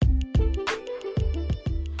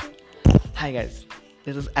Hi guys,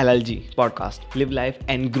 this is LLG podcast, Live Life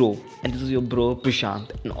and Grow, and this is your bro Prashant.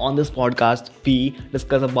 And on this podcast, we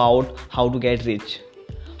discuss about how to get rich,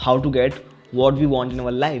 how to get what we want in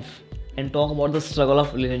our life, and talk about the struggle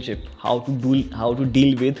of relationship, how to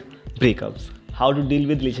deal with breakups, how to deal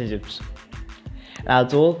with relationships. And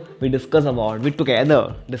also, we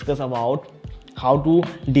together discuss about how to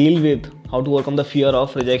deal with, how to overcome the fear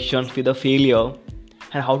of rejection, fear of failure,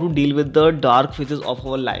 and how to deal with the dark phases of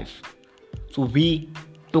our life. So we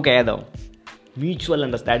together, mutual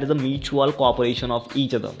understand, that is a mutual cooperation of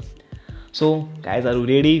each other. So guys, are you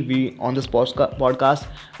ready? We on this podcast,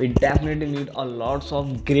 we definitely need a lots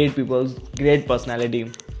of great people, great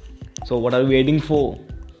personality. So what are we waiting for?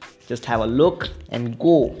 Just have a look and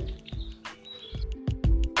go.